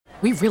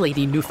We really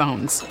need new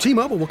phones.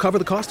 T-Mobile will cover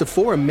the cost of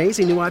 4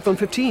 amazing new iPhone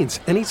 15s,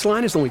 and each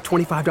line is only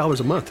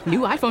 $25 a month. New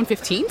iPhone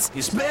 15s?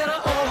 It's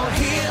better over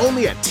here.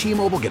 Only at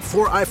T-Mobile, get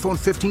 4 iPhone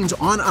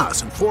 15s on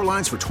us and 4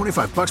 lines for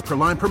 $25 per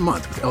line per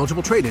month with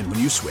eligible trade-in when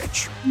you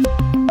switch.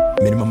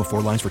 Minimum of 4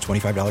 lines for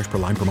 $25 per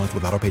line per month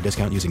with autopay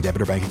discount using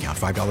debit or bank account.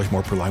 $5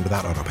 more per line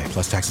without autopay,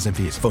 plus taxes and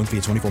fees. Phone fee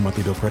at 24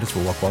 monthly bill credits for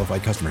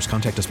well-qualified customers.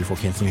 Contact us before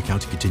canceling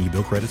account to continue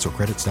bill credits or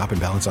credit stop and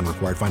balance on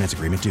required finance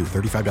agreement due.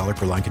 $35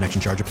 per line connection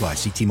charge applies.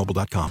 See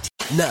T-Mobile.com.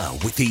 Now,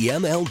 with the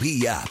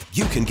MLB app,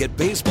 you can get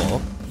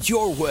baseball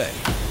your way.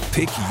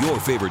 Pick your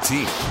favorite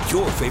team,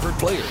 your favorite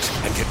players,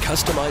 and get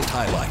customized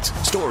highlights,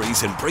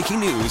 stories, and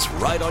breaking news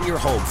right on your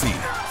home feed.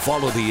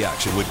 Follow the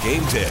action with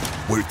Game Day,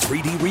 where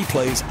 3D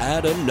replays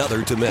add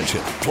another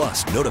dimension.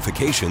 Plus,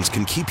 notifications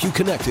can keep you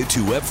connected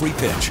to every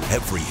pitch,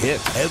 every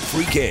hit,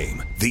 every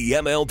game. The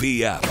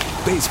MLB app.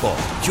 Baseball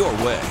your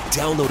way.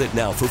 Download it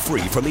now for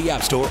free from the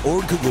App Store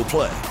or Google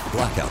Play.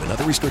 Blackout and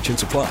other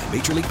restrictions apply.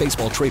 Major League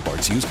Baseball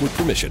trademarks used with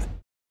permission.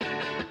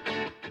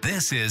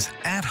 This is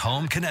At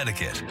Home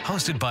Connecticut,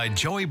 hosted by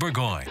Joey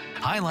Burgoyne,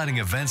 highlighting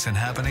events and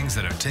happenings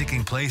that are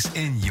taking place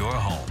in your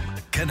home,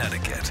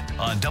 Connecticut,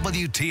 on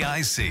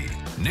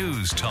WTIC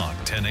News Talk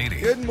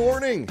 1080. Good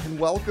morning and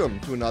welcome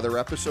to another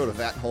episode of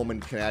At Home in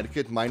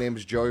Connecticut. My name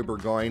is Joey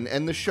Burgoyne,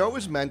 and the show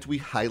is meant we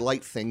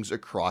highlight things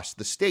across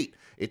the state.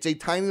 It's a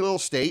tiny little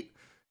state.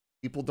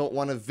 People don't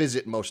want to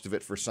visit most of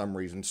it for some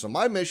reason. So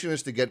my mission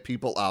is to get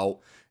people out,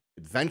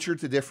 adventure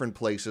to different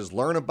places,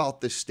 learn about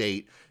the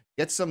state,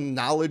 get some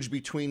knowledge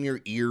between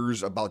your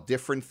ears about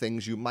different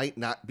things you might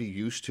not be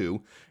used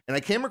to. And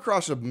I came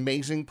across an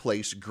amazing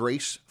place,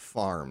 Grace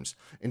Farms.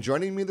 And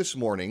joining me this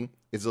morning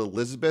is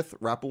Elizabeth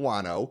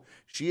Rapuano.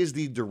 She is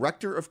the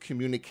Director of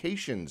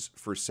Communications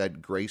for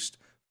said Grace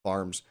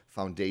Farms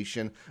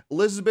Foundation.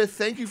 Elizabeth,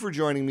 thank you for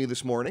joining me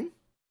this morning.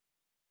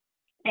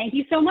 Thank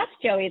you so much,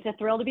 Joey. It's a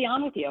thrill to be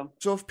on with you.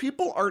 So if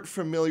people aren't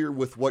familiar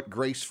with what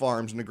Grace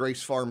Farms and the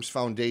Grace Farms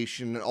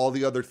Foundation and all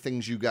the other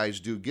things you guys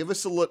do, give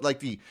us a look like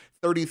the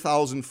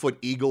 30,000-foot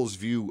eagle's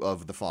view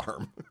of the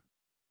farm.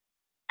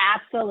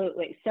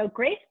 Absolutely. So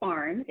Grace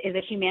Farms is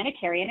a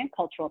humanitarian and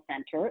cultural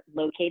center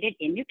located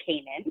in New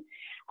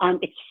Canaan.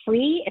 It's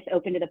free. It's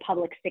open to the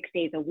public 6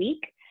 days a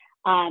week.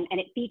 And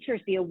it features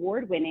the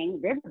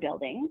award-winning River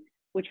Building,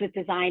 which was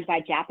designed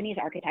by Japanese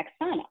architect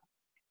Sano.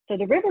 So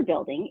the River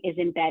Building is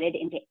embedded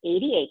into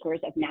 80 acres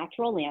of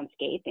natural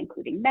landscape,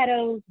 including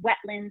meadows,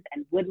 wetlands,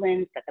 and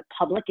woodlands that the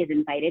public is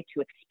invited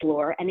to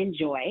explore and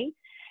enjoy.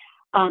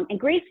 And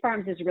Grace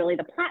Farms is really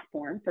the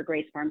platform for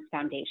Grace Farms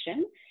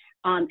Foundation.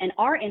 And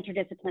our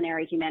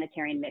interdisciplinary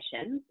humanitarian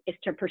mission is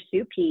to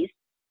pursue peace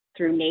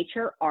through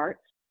nature,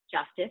 arts,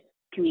 justice,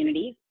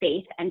 community,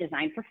 faith, and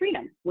design for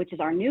freedom, which is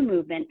our new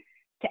movement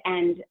to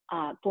end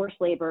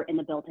forced labor in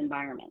the built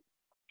environment.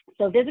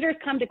 So visitors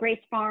come to Grace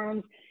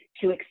Farms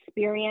to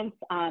experience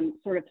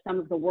sort of some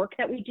of the work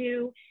that we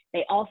do.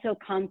 They also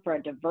come for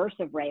a diverse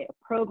array of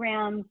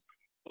programs.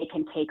 They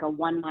can take a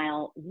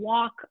 1-mile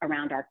walk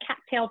around our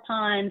cattail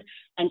pond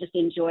and just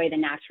enjoy the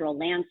natural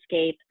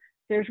landscape.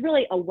 There's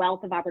really a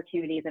wealth of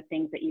opportunities of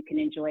things that you can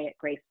enjoy at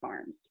Grace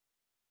Farms.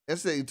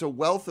 It's a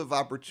wealth of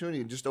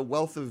opportunity, just a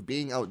wealth of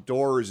being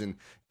outdoors. And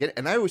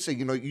I always say,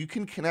 you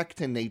can connect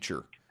to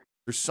nature.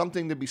 There's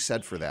something to be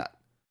said for that.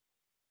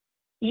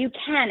 You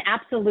can,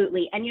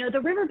 absolutely. And,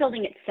 the River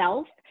Building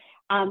itself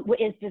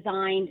is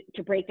designed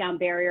to break down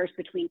barriers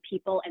between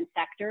people and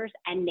sectors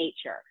and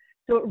nature.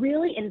 So it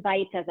really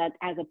invites as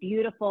a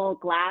beautiful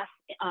glass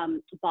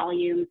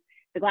volumes,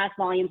 the glass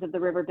volumes of the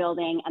River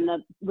Building and the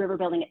River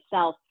Building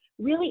itself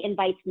really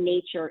invites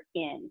nature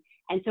in.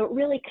 And so it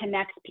really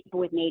connects people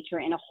with nature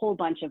in a whole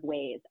bunch of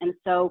ways. And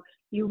so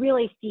you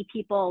really see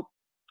people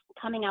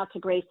coming out to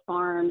Grace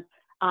Farms.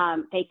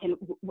 They can,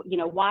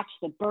 watch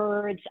the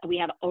birds. We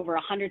have over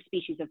 100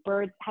 species of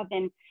birds have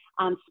been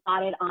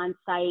spotted on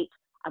site.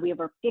 We have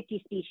over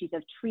 50 species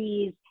of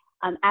trees.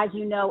 As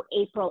you know,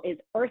 April is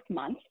Earth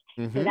Month.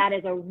 Mm-hmm. So that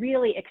is a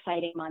really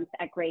exciting month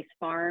at Grace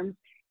Farms.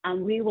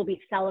 We will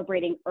be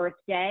celebrating Earth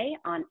Day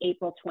on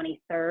April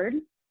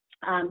 23rd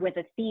with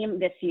a theme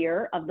this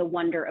year of the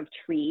wonder of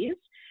trees.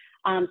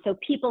 So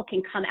people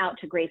can come out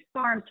to Grace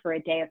Farms for a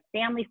day of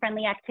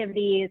family-friendly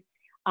activities.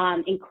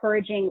 We're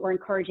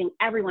encouraging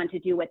everyone to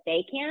do what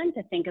they can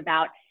to think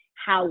about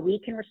how we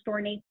can restore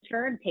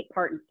nature and take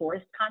part in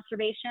forest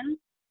conservation.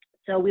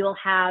 So we will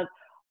have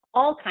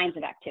all kinds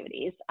of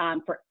activities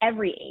for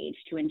every age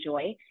to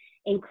enjoy,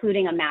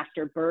 including a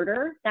master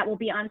birder that will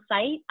be on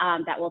site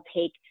that will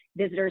take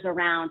visitors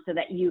around so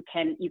that you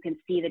can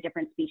see the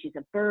different species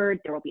of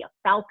birds. There will be a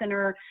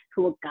falconer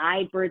who will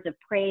guide birds of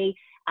prey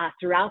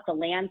throughout the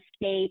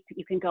landscape.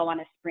 You can go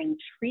on a spring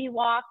tree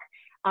walk.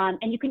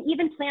 And you can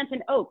even plant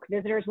an oak.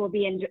 Visitors will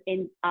be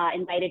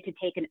invited to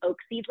take an oak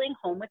seedling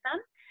home with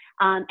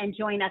them and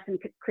join us in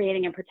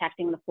creating and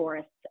protecting the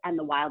forests and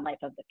the wildlife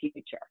of the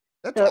future.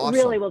 That's so awesome. It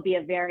really will be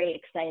a very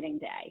exciting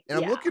day.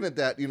 And I'm looking at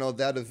that,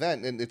 that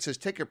event, and it says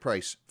ticket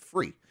price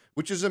free,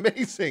 which is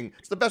amazing.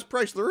 It's the best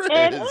price there is.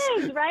 It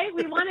is, right?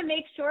 We want to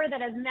make sure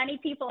that as many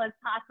people as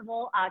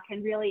possible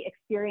can really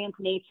experience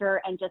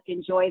nature and just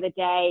enjoy the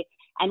day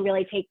and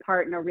really take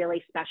part in a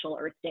really special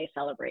Earth Day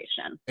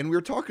celebration. And we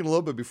were talking a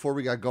little bit before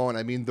we got going.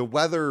 I mean, the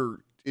weather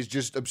is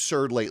just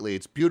absurd lately.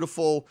 It's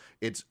beautiful.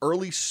 It's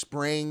early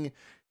spring.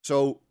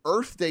 So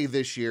Earth Day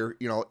this year,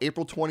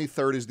 April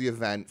 23rd is the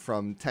event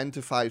from 10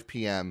 to 5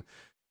 p.m.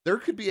 There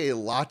could be a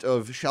lot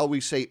of, shall we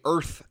say,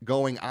 earth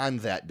going on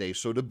that day.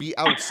 So to be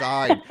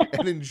outside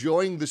and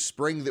enjoying the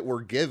spring that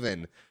we're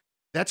given,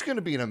 that's going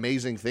to be an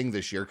amazing thing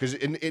this year. Because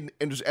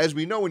as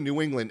we know in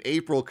New England,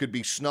 April could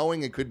be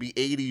snowing. It could be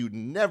 80. You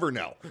never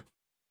know.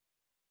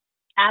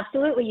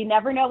 Absolutely. You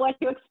never know what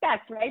to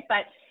expect, right?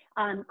 But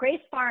Grace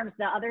Farms,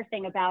 the other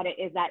thing about it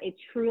is that it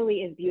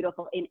truly is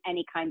beautiful in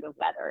any kind of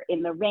weather,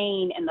 in the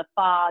rain, in the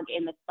fog,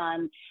 in the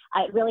sun.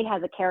 It really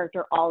has a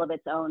character all of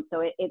its own.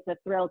 So it's a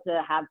thrill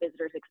to have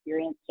visitors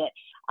experience it,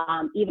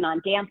 even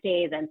on damp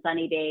days and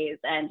sunny days.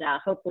 And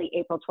hopefully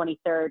April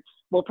 23rd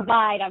will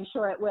provide, I'm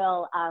sure it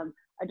will,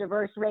 a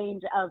diverse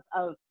range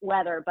of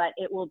weather, but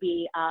it will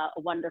be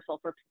wonderful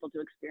for people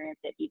to experience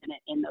it even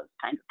in those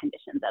kinds of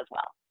conditions as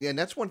well. Yeah, and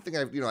that's one thing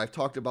I've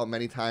talked about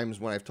many times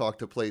when I've talked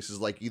to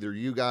places like either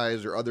you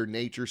guys or other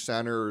nature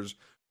centers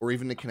or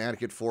even the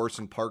Connecticut Forest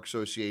and Park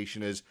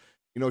Association is,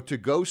 to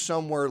go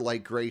somewhere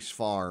like Grace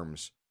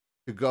Farms,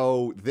 to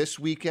go this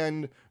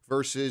weekend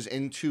versus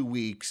in 2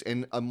 weeks,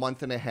 in a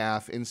month and a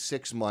half, in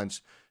 6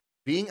 months.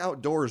 Being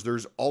outdoors,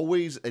 there's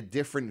always a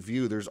different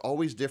view. There's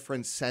always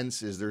different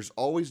senses. There's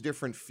always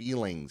different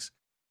feelings.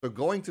 So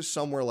going to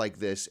somewhere like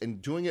this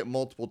and doing it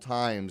multiple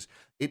times,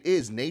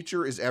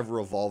 nature is ever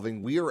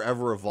evolving. We are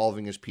ever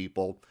evolving as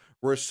people.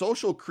 We're a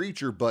social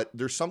creature, but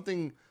there's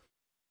something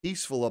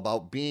peaceful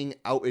about being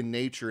out in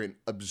nature and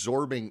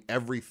absorbing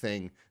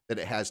everything that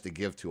it has to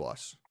give to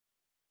us.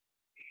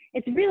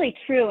 It's really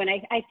true. And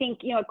I think,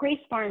 at Grace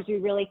Farms, we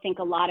really think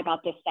a lot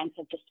about this sense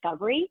of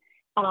discovery.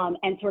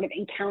 And sort of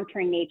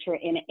encountering nature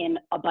in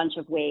a bunch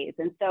of ways.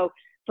 And so,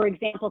 for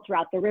example,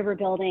 throughout the river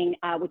building,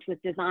 which was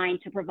designed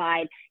to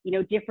provide,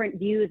 different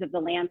views of the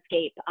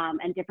landscape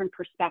and different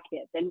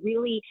perspectives, and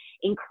really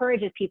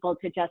encourages people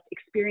to just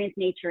experience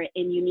nature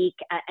in unique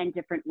and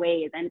different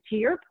ways. And to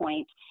your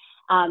point,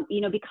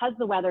 because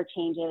the weather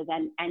changes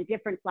and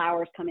different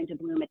flowers come into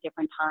bloom at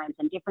different times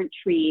and different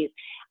trees,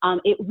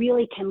 it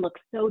really can look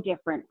so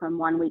different from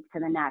one week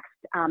to the next.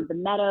 The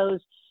meadows,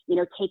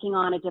 taking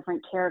on a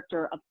different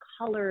character of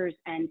colors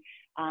and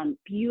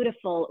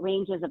beautiful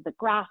ranges of the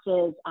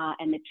grasses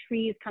and the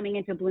trees coming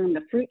into bloom.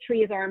 The fruit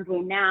trees are in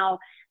bloom now,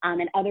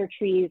 and other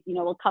trees,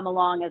 will come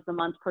along as the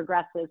month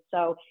progresses.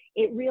 So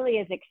it really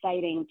is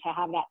exciting to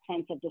have that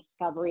sense of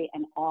discovery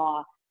and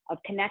awe of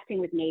connecting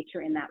with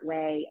nature in that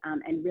way,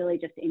 and really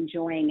just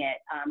enjoying it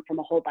from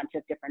a whole bunch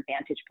of different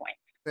vantage points.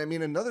 I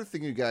mean, another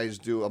thing you guys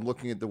do, I'm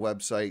looking at the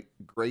website,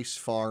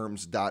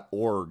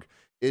 gracefarms.org,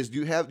 is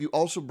you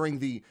also bring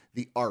the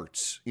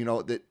arts,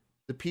 that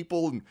the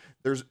people, and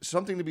there's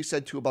something to be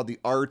said too about the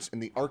arts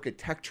and the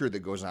architecture that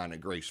goes on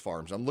at Grace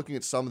Farms. I'm looking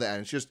at some of that,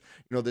 and it's just,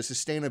 the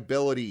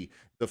sustainability,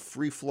 the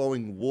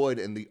free-flowing wood,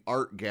 and the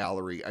art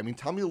gallery. I mean,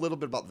 tell me a little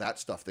bit about that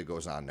stuff that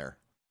goes on there.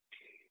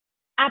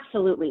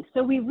 Absolutely.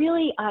 So we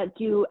really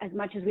do, as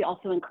much as we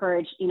also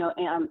encourage,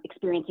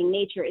 experiencing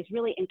nature, is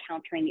really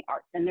encountering the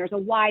arts. And there's a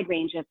wide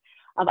range of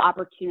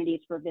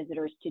opportunities for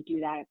visitors to do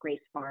that at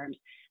Grace Farms.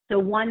 So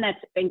one that's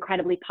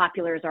incredibly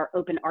popular is our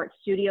Open Art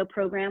Studio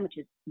program, which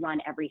is run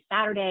every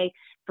Saturday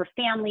for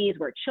families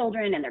where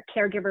children and their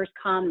caregivers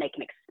come. They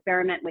can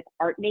experiment with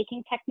art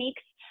making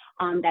techniques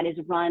that is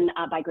run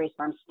by Grace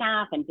Farms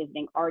staff and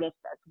visiting artists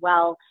as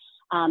well.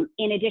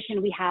 In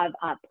addition, we have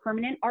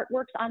permanent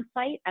artworks on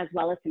site as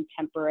well as some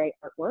temporary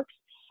artworks.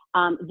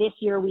 This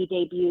year, we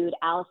debuted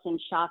Allison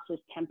Schatz'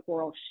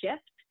 Temporal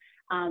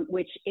Shift,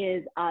 which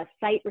is a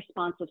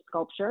site-responsive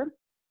sculpture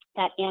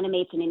that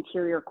animates an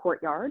interior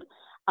courtyard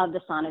of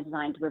the Sana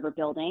designed river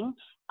building.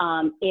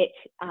 It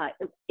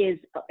is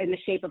in the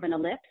shape of an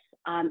ellipse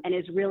and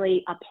is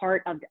really a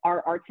part of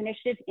our arts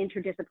initiative,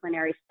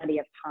 interdisciplinary study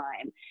of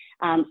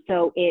time.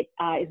 So it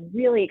is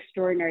really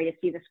extraordinary to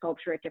see the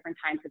sculpture at different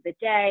times of the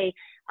day.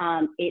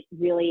 It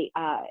really,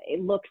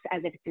 it looks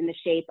as if it's in the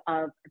shape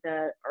of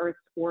the Earth's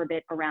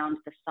orbit around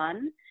the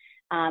sun.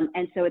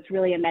 And so it's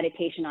really a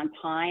meditation on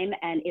time,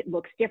 and it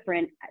looks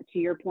different. To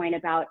your point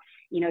about,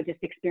 just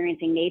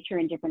experiencing nature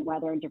in different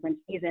weather and different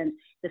seasons,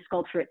 the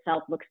sculpture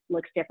itself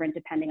looks different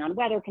depending on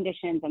weather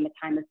conditions and the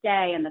time of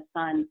day and the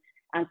sun.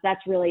 So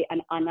that's really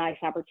a nice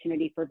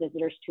opportunity for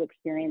visitors to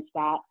experience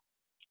that.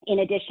 In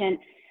addition,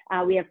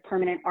 we have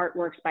permanent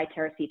artworks by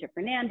Teresita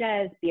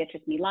Fernandez,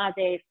 Beatriz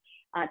Milazes,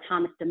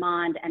 Thomas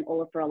Demond, and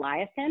Olafur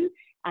Eliasson,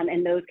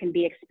 and those can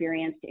be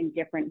experienced in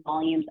different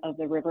volumes of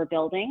the river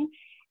building.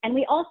 And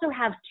we also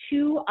have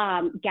two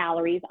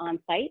galleries on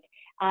site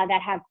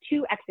that have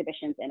two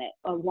exhibitions in it.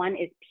 One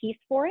is Peace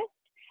Forest,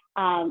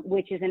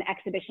 which is an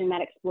exhibition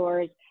that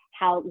explores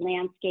how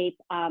landscape,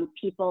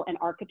 people, and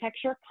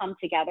architecture come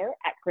together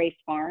at Grace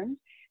Farms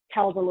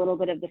tells a little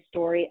bit of the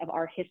story of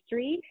our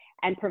history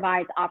and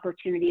provides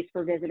opportunities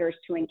for visitors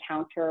to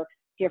encounter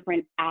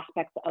different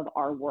aspects of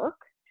our work.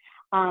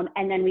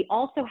 And then we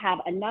also have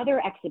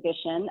another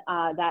exhibition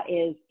that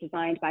is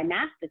designed by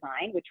Mass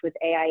Design, which was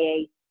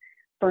AIA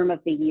Firm of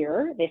the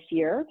Year this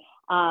year,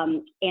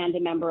 and a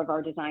member of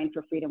our Design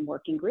for Freedom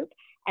working group.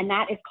 And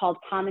that is called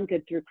Common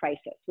Good Through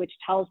Crisis, which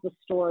tells the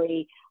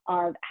story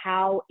of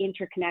how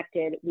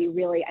interconnected we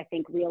really, I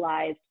think,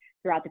 realized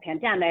throughout the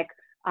pandemic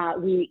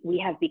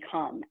we have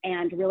become,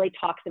 and really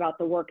talks about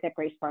the work that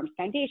Grace Farms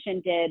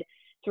Foundation did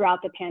throughout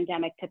the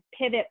pandemic to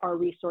pivot our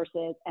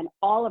resources and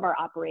all of our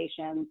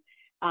operations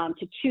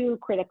to two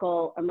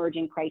critical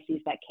emerging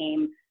crises that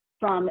came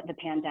from the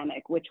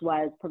pandemic, which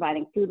was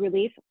providing food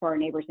relief for our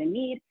neighbors in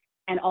need,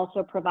 and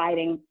also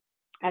providing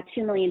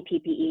 2 million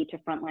PPE to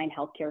frontline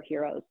healthcare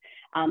heroes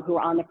who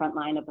are on the front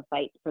line of the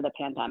fight for the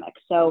pandemic.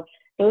 So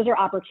those are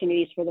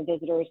opportunities for the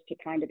visitors to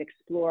kind of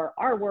explore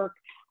our work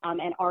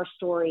and our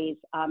stories,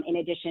 in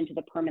addition to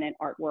the permanent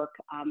artwork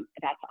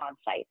that's on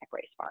site at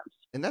Grace Farms.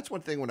 And that's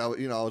one thing when I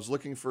was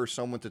looking for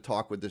someone to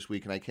talk with this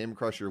week, and I came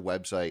across your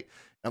website.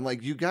 I'm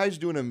like, you guys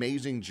do an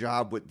amazing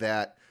job with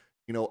that,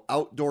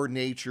 outdoor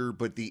nature,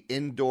 but the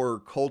indoor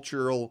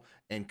cultural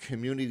and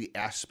community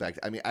aspect.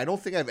 I mean, I don't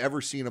think I've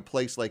ever seen a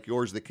place like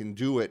yours that can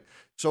do it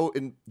so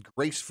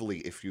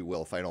gracefully, if you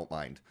will, if I don't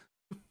mind.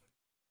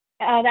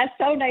 That's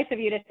so nice of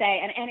you to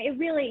say. And it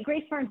really,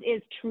 Grace Farms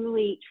is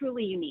truly,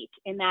 truly unique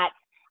in that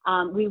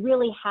we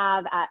really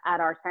have at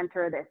our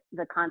center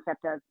the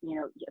concept of,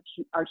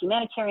 our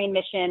humanitarian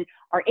mission,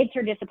 our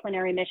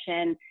interdisciplinary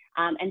mission,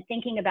 and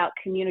thinking about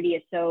community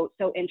is so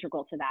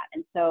integral to that.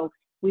 And so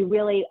we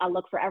really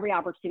look for every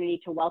opportunity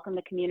to welcome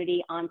the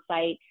community on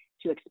site,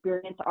 to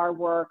experience our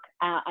work,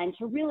 and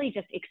to really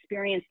just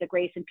experience the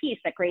grace and peace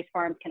that Grace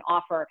Farms can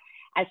offer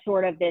as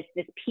sort of this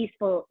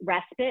peaceful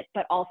respite,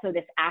 but also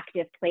this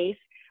active place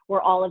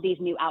where all of these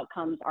new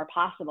outcomes are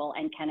possible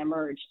and can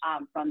emerge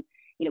from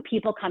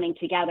people coming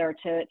together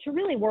to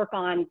really work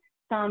on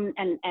some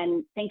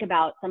and think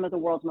about some of the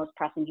world's most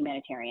pressing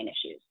humanitarian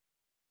issues.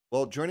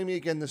 Well, joining me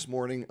again this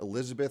morning,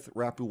 Elizabeth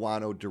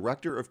Rapuano,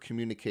 Director of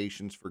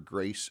Communications for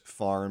Grace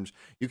Farms.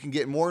 You can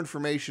get more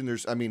information.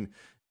 There's,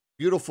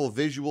 beautiful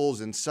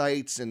visuals and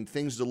sites and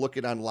things to look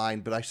at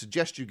online, but I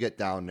suggest you get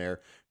down there,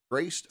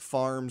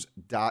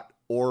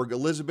 gracefarms.org.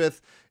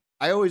 Elizabeth,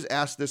 I always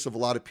ask this of a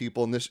lot of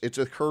people, and it's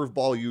a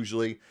curveball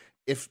usually.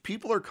 If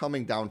people are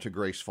coming down to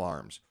Grace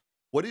Farms,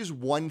 what is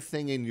one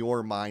thing in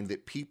your mind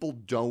that people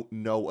don't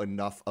know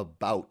enough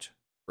about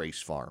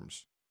Grace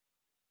Farms?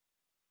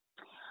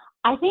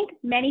 I think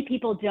many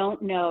people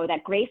don't know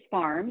that Grace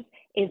Farms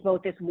is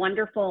both this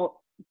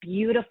wonderful,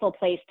 beautiful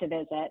place to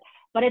visit,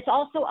 but it's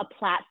also a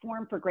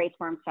platform for Grace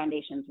Farms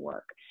Foundation's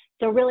work.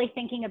 So really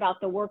thinking about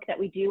the work that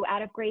we do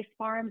out of Grace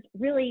Farms,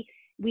 really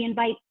we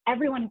invite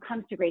everyone who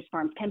comes to Grace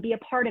Farms can be a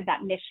part of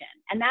that mission.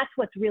 And that's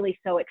what's really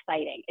so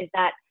exciting, is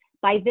that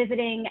by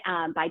visiting,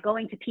 by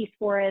going to Peace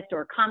Forest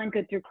or Common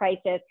Good Through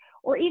Crisis,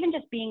 or even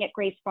just being at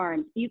Grace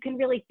Farms, you can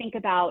really think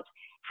about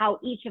how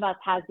each of us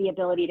has the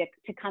ability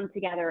to come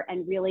together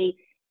and really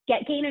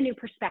gain a new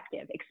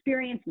perspective,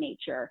 experience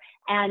nature,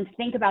 and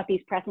think about these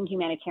pressing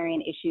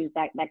humanitarian issues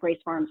that Grace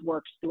Farms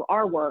works through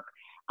our work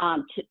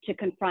to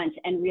confront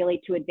and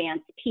really to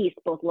advance peace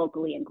both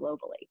locally and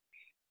globally.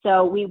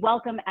 So we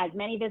welcome as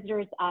many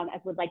visitors as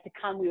would like to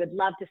come. We would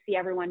love to see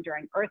everyone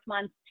during Earth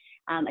Month.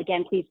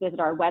 Again, please visit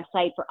our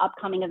website for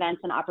upcoming events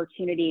and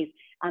opportunities,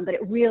 but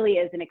it really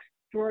is an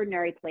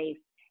extraordinary place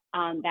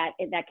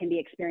that can be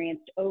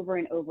experienced over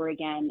and over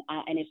again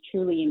and is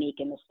truly unique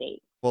in the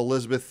state. Well,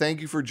 Elizabeth,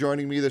 thank you for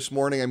joining me this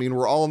morning. I mean,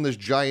 we're all on this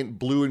giant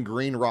blue and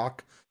green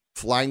rock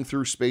flying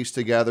through space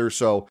together.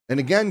 So, and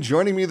again,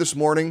 joining me this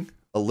morning,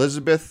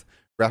 Elizabeth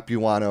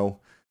Rapuano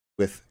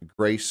with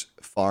Grace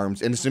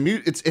Farms. And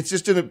it's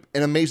just an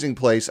amazing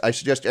place. I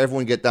suggest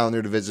everyone get down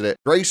there to visit it.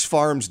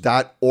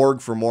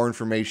 gracefarms.org for more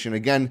information.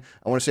 Again,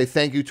 I want to say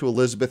thank you to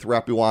Elizabeth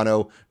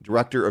Rapuano,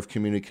 Director of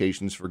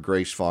Communications for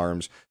Grace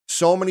Farms.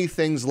 So many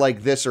things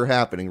like this are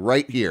happening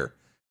right here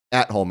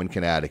at home in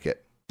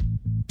Connecticut.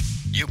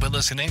 You've been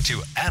listening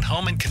to At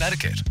Home in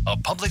Connecticut, a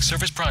public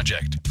service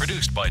project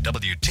produced by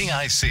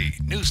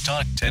WTIC News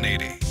Talk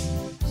 1080.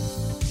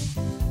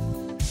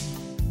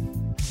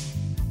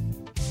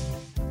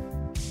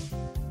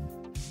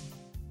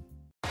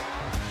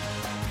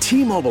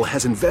 T-Mobile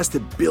has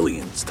invested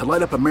billions to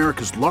light up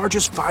America's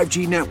largest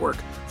 5G network,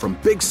 from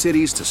big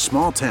cities to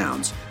small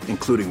towns,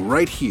 including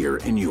right here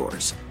in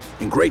yours.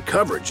 And great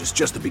coverage is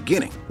just the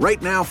beginning.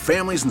 Right now,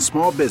 families and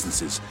small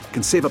businesses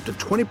can save up to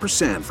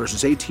 20%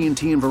 versus AT&T and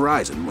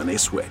Verizon when they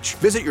switch.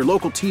 Visit your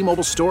local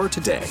T-Mobile store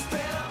today.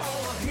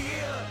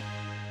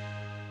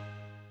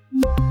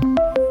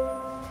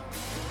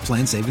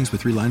 Plan savings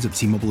with 3 lines of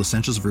T-Mobile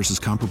Essentials versus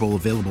comparable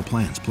available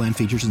plans. Plan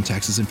features and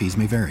taxes and fees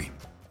may vary.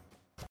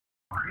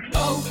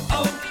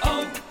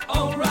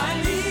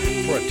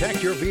 O'Reilly. For a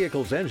Protect your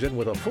vehicle's engine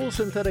with a full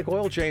synthetic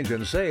oil change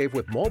and save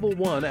with Mobil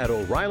 1 at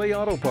O'Reilly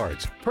Auto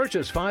Parts.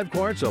 Purchase 5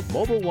 quarts of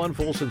Mobil 1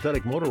 full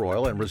synthetic motor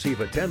oil and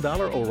receive a $10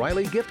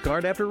 O'Reilly gift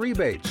card after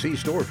rebate. See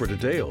store for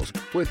details.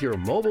 With your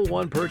Mobil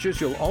 1 purchase,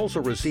 you'll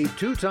also receive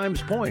 2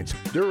 times points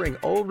during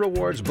O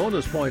Rewards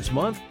Bonus Points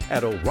Month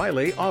at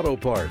O'Reilly Auto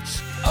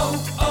Parts.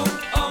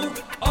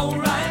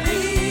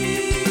 O'Reilly